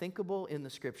unthinkable in the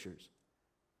scriptures,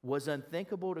 was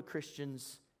unthinkable to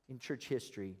Christians in church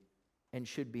history, and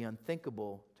should be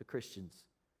unthinkable to Christians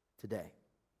today.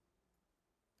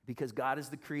 Because God is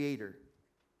the creator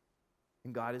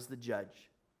and God is the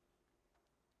judge.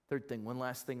 Third thing, one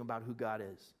last thing about who God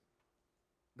is.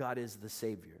 God is the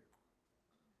Savior.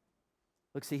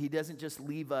 Look, see, he doesn't just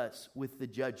leave us with the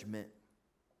judgment.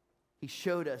 He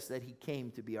showed us that he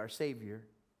came to be our Savior.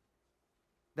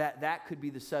 That could be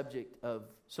the subject of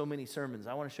so many sermons.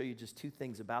 I want to show you just 2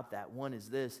 things about that. One is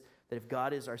this, that if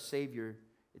God is our Savior,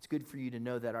 it's good for you to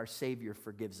know that our Savior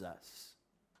forgives us.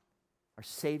 Our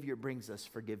Savior brings us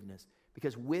forgiveness.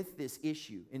 Because with this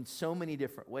issue, in so many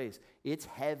different ways, it's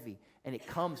heavy and it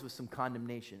comes with some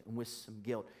condemnation and with some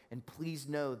guilt. And please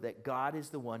know that God is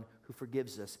the one who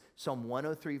forgives us. Psalm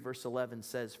 103 verse 11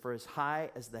 says, for as high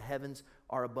as the heavens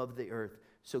are above the earth,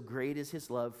 so great is his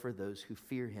love for those who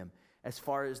fear him. As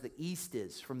far as the east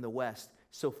is from the west,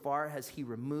 so far has he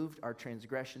removed our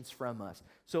transgressions from us.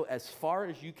 So as far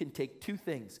as you can take 2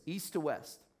 things, east to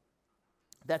west,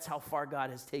 that's how far God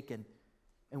has taken.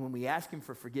 And when we ask him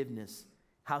for forgiveness,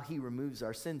 how he removes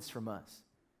our sins from us.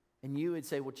 And you would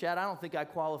say, well, Chad, I don't think I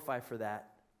qualify for that.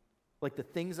 Like the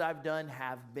things I've done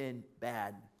have been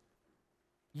bad.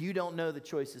 You don't know the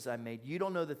choices I made. You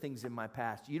don't know the things in my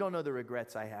past. You don't know the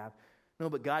regrets I have. No,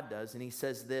 but God does. And he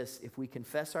says this, if we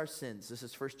confess our sins, this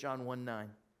is 1 John 1:9.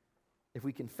 If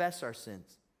we confess our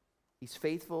sins, he's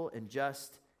faithful and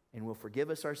just and will forgive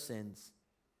us our sins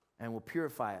and will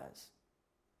purify us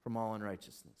from all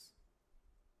unrighteousness.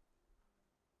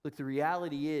 Look, the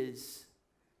reality is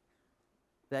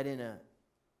that in a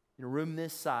room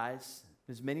this size,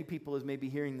 as many people as may be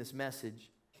hearing this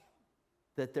message,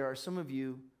 that there are some of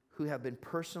you who have been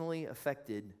personally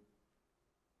affected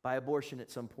by abortion at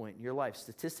some point in your life.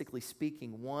 Statistically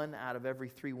speaking, 1 out of every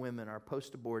 3 women are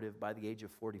post-abortive by the age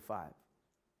of 45.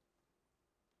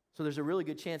 So there's a really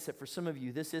good chance that for some of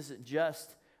you, this isn't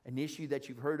just an issue that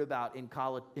you've heard about in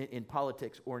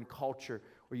politics or in culture,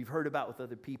 or you've heard about with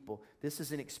other people. This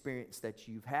is an experience that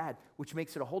you've had, which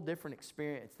makes it a whole different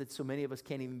experience that so many of us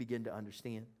can't even begin to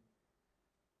understand.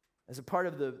 As a part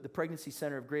of the Pregnancy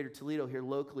Center of Greater Toledo here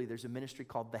locally, there's a ministry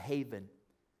called The Haven.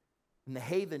 And the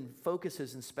Haven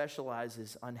focuses and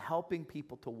specializes on helping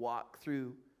people to walk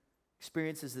through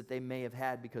experiences that they may have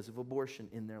had because of abortion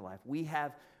in their life. We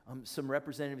have some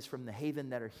representatives from the Haven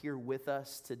that are here with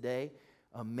us today,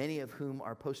 many of whom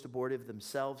are post-abortive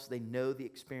themselves. They know the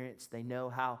experience. They know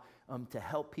how to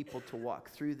help people to walk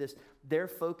through this. Their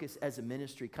focus as a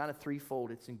ministry, kind of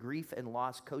threefold. It's in grief and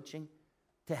loss coaching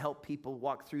to help people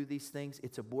walk through these things.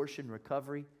 It's abortion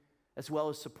recovery, as well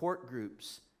as support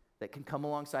groups that can come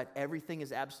alongside. Everything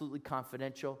is absolutely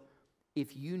confidential.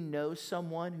 If you know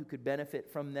someone who could benefit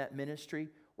from that ministry,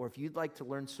 or if you'd like to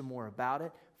learn some more about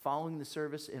it, following the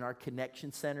service in our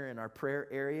connection center in our prayer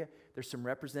area, there's some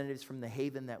representatives from the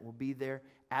Haven that will be there.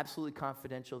 Absolutely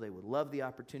confidential. They would love the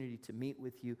opportunity to meet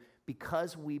with you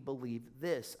because we believe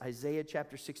this. Isaiah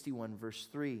chapter 61, verse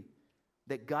 3,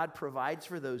 that God provides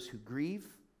for those who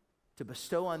grieve, to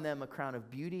bestow on them a crown of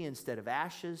beauty instead of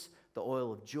ashes, the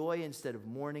oil of joy instead of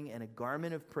mourning, and a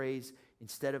garment of praise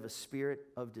instead of a spirit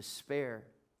of despair.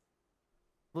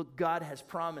 Look, God has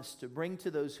promised to bring to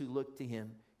those who look to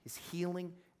him his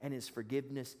healing and his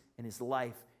forgiveness and his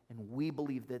life, and we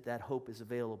believe that that hope is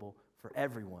available for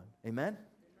everyone. Amen?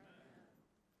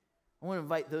 I want to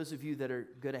invite those of you that are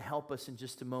going to help us in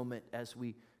just a moment as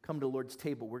we come to the Lord's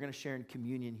table. We're going to share in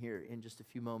communion here in just a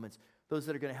few moments. Those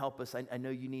that are going to help us, I know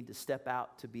you need to step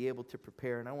out to be able to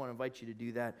prepare, and I want to invite you to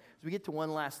do that. As we get to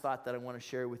one last thought that I want to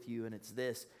share with you, and it's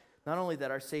this. Not only that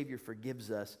our Savior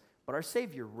forgives us, but our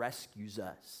Savior rescues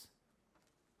us.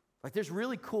 Like there's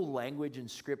really cool language in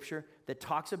Scripture that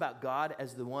talks about God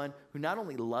as the one who not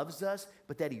only loves us,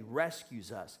 but that he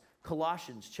rescues us.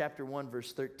 Colossians chapter 1,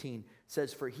 verse 13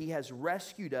 says, "For he has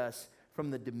rescued us from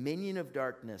the dominion of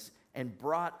darkness and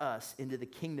brought us into the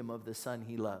kingdom of the Son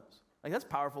he loves." Like that's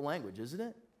powerful language, isn't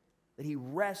it? That he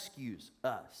rescues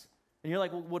us. And you're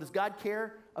like, well, does God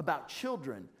care about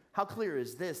children? How clear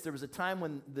is this? There was a time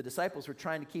when the disciples were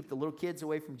trying to keep the little kids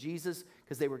away from Jesus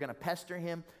because they were going to pester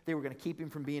him. They were going to keep him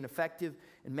from being effective.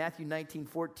 In Matthew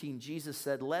 19:14, Jesus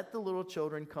said, "Let the little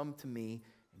children come to me,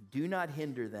 and do not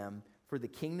hinder them, for the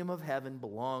kingdom of heaven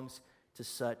belongs to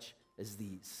such as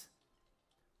these."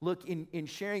 Look, in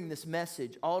sharing this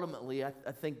message, ultimately, I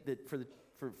think that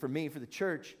for me, for the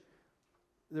church,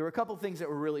 there were a couple things that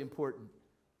were really important.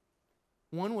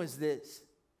 One was this,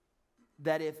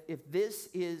 that if this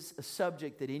is a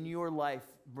subject that in your life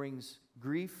brings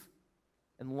grief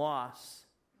and loss,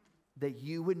 that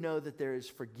you would know that there is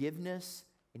forgiveness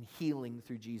and healing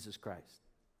through Jesus Christ.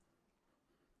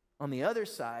 On the other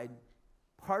side,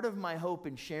 part of my hope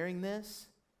in sharing this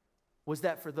was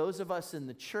that for those of us in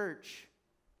the church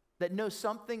that know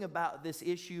something about this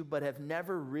issue but have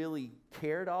never really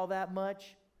cared all that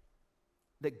much,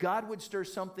 that God would stir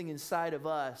something inside of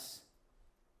us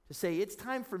to say, it's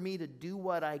time for me to do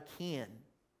what I can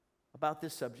about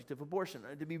this subject of abortion.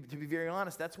 To be very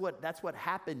honest, that's what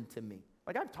happened to me.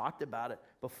 Like I've talked about it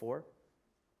before,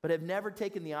 but have never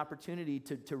taken the opportunity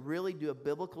to really do a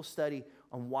biblical study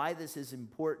on why this is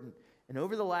important. And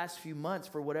over the last few months,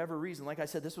 for whatever reason, like I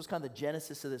said, this was kind of the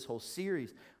genesis of this whole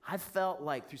series. I felt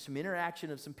like through some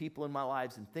interaction of some people in my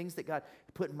lives and things that God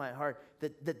put in my heart,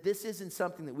 that this isn't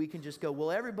something that we can just go,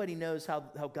 well, everybody knows how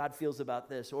God feels about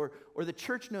this, or the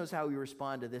church knows how we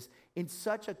respond to this. In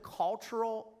such a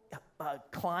cultural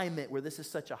climate where this is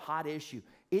such a hot issue,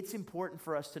 it's important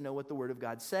for us to know what the Word of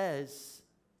God says,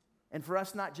 and for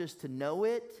us not just to know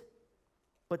it,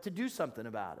 but to do something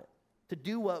about it. To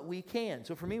do what we can.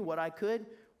 So for me, what I could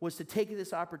was to take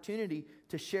this opportunity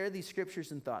to share these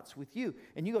scriptures and thoughts with you.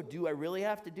 And you go, do I really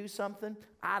have to do something?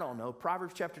 I don't know.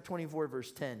 Proverbs chapter 24,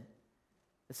 verse 10.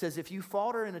 It says, "If you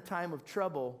falter in a time of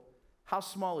trouble, how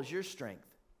small is your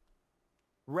strength?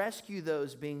 Rescue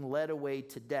those being led away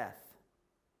to death."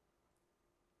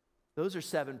 Those are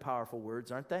 7 powerful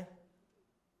words, aren't they?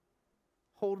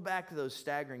 Hold back those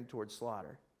staggering towards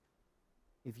slaughter.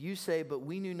 If you say, "But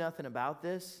we knew nothing about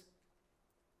this,"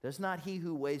 does not he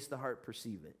who weighs the heart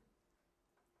perceive it?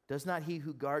 Does not he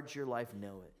who guards your life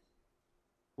know it?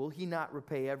 Will he not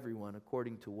repay everyone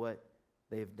according to what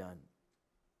they have done?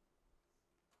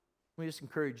 Let me just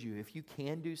encourage you, if you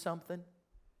can do something,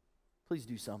 please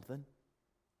do something.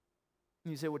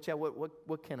 And you say, well, Chad,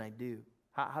 what can I do?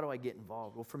 How do I get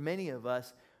involved? Well, for many of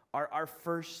us, our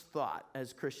first thought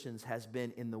as Christians has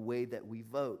been in the way that we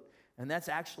vote. And that's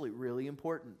actually really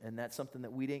important. And that's something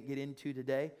that we didn't get into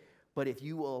today. But if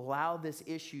you will allow this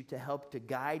issue to help to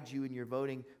guide you in your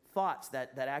voting thoughts,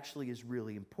 that actually is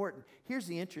really important. Here's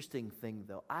the interesting thing,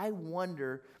 though. I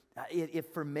wonder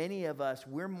if for many of us,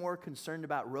 we're more concerned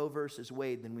about Roe versus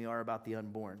Wade than we are about the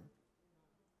unborn.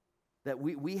 That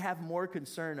we have more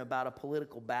concern about a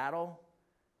political battle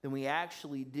than we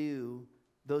actually do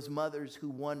those mothers who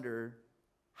wonder,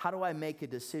 how do I make a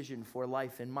decision for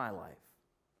life in my life?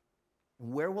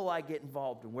 And where will I get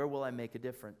involved and where will I make a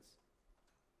difference?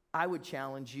 I would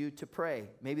challenge you to pray.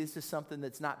 Maybe this is something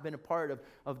that's not been a part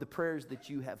of the prayers that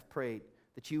you have prayed,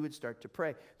 that you would start to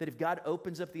pray. That if God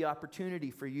opens up the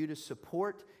opportunity for you to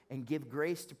support and give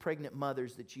grace to pregnant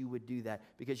mothers, that you would do that.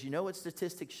 Because you know what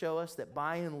statistics show us? That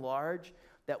by and large,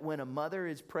 that when a mother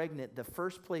is pregnant, the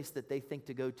first place that they think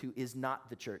to go to is not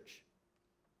the church.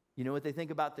 You know what they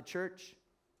think about the church?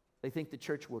 They think the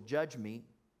church will judge me.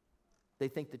 They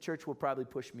think the church will probably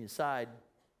push me aside.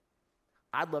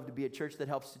 I'd love to be a church that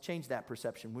helps to change that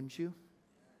perception, wouldn't you?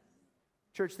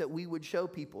 Church that we would show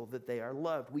people that they are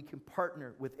loved. We can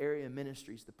partner with area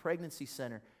ministries. The Pregnancy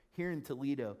Center here in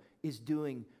Toledo is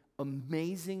doing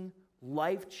amazing,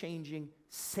 life-changing,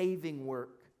 saving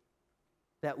work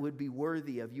that would be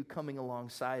worthy of you coming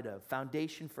alongside of.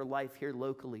 Foundation for Life here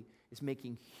locally is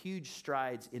making huge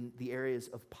strides in the areas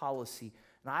of policy.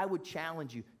 And I would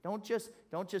challenge you, don't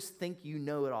just think you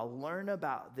know it all. Learn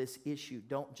about this issue.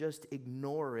 Don't just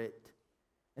ignore it.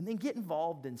 And then get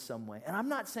involved in some way. And I'm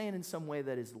not saying in some way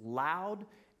that is loud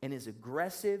and is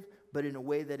aggressive, but in a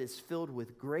way that is filled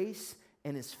with grace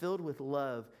and is filled with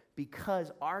love,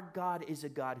 because our God is a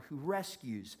God who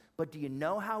rescues. But do you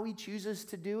know how he chooses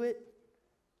to do it?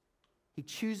 He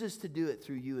chooses to do it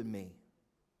through you and me.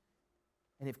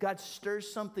 And if God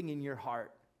stirs something in your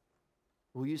heart,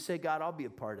 will you say, God, I'll be a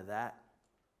part of that?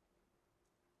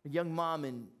 A young mom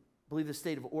in, I believe, the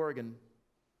state of Oregon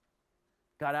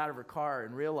got out of her car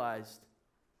and realized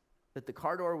that the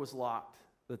car door was locked,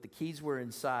 that the keys were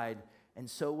inside, and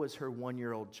so was her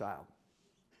 1-year-old child.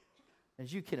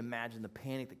 As you can imagine, the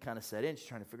panic that kind of set in. She's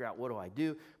trying to figure out, what do I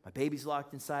do? My baby's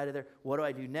locked inside of there. What do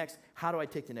I do next? How do I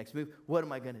take the next move? What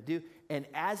am I going to do? And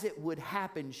as it would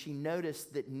happen, she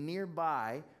noticed that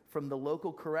nearby from the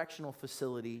local correctional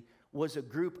facility was a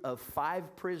group of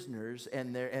 5 prisoners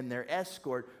and their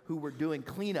escort who were doing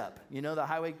cleanup. You know, the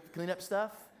highway cleanup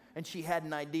stuff? And she had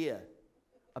an idea.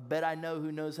 I bet I know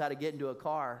who knows how to get into a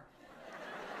car.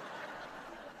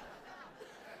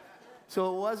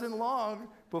 So it wasn't long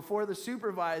before the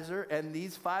supervisor and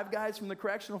these 5 guys from the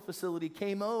correctional facility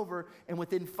came over, and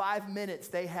within 5 minutes,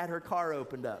 they had her car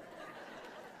opened up.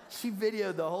 She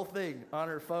videoed the whole thing on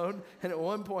her phone, and at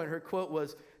one point, her quote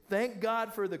was, "Thank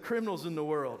God for the criminals in the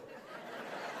world.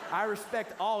 I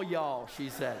respect all y'all," she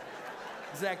said.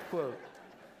 Exact quote.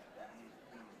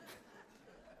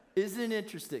 Isn't it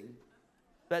interesting,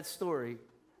 that story,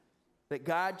 that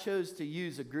God chose to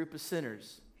use a group of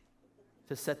sinners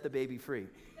to set the baby free?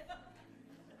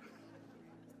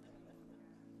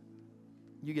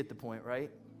 You get the point, right?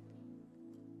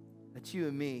 That's you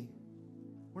and me.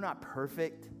 We're not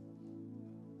perfect.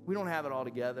 We don't have it all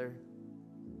together.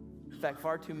 In fact,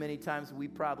 far too many times we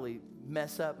probably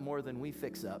mess up more than we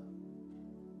fix up.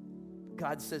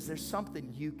 God says there's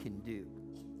something you can do.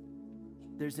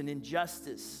 There's an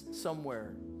injustice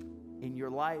somewhere in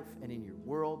your life and in your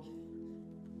world.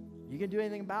 You can do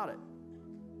anything about it.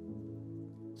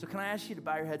 So can I ask you to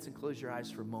bow your heads and close your eyes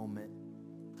for a moment?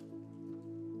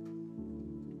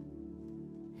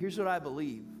 Here's what I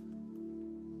believe.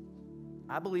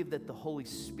 I believe that the Holy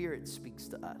Spirit speaks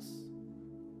to us.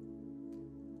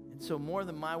 And so more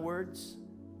than my words,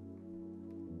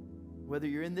 whether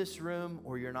you're in this room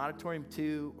or you're in Auditorium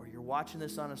 2 or you're watching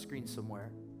this on a screen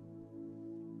somewhere,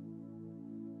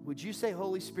 would you say,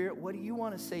 Holy Spirit, what do you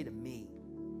want to say to me?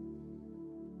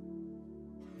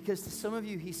 Because to some of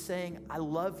you, he's saying, I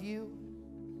love you.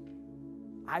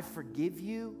 I forgive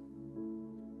you.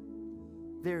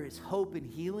 There is hope and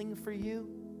healing for you.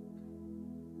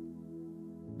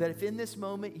 That if in this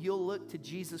moment you'll look to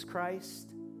Jesus Christ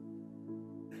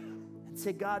and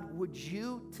say, God, would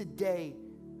you today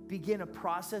begin a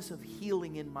process of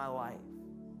healing in my life?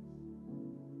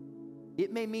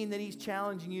 It may mean that he's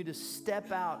challenging you to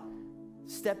step out,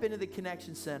 step into the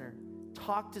Connection Center,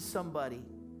 talk to somebody,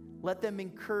 let them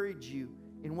encourage you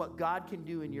in what God can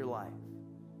do in your life.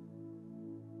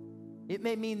 It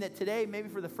may mean that today, maybe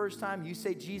for the first time, you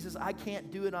say, Jesus, I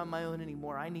can't do it on my own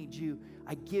anymore. I need you.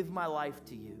 I give my life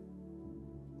to you.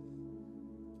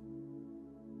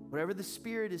 Whatever the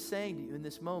Spirit is saying to you in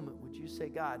this moment, would you say,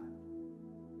 God,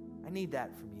 I need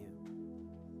that from you?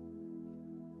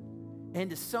 And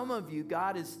to some of you,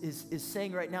 God is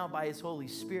saying right now by his Holy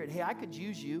Spirit, hey, I could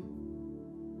use you.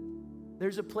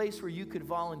 There's a place where you could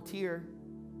volunteer.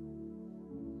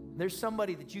 There's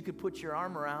somebody that you could put your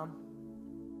arm around.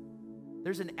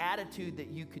 There's an attitude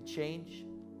that you could change.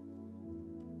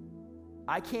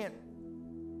 I can't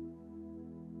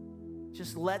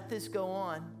just let this go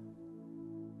on.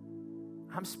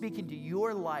 I'm speaking to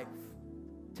your life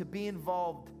to be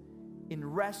involved in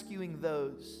rescuing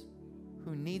those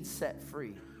who need set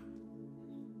free,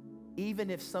 even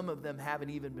if some of them haven't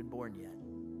even been born yet.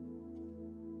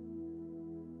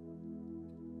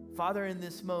 Father, in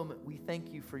this moment, we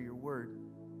thank you for your word.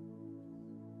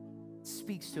 It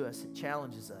speaks to us, it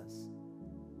challenges us.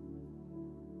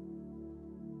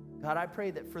 God, I pray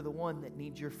that for the one that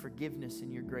needs your forgiveness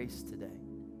and your grace today,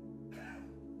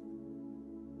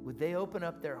 would they open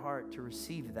up their heart to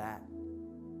receive that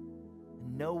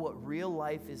and know what real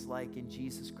life is like in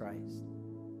Jesus Christ?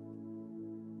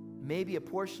 Maybe a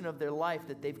portion of their life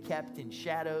that they've kept in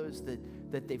shadows,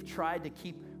 that they've tried to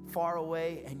keep far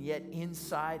away, and yet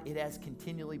inside it has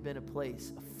continually been a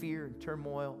place of fear and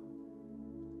turmoil.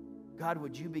 God,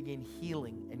 would you begin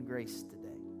healing and grace today?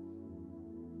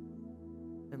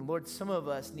 And Lord, some of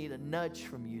us need a nudge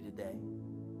from you today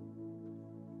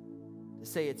to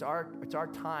say it's our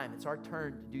time, it's our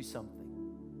turn to do something.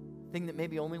 Thing that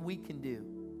maybe only we can do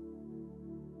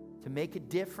to make a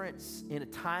difference in a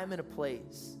time and a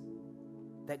place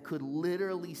that could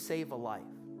literally save a life.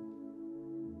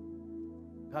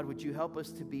 God, would you help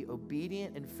us to be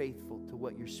obedient and faithful to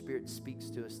what your Spirit speaks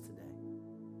to us today?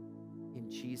 In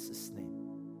Jesus' name.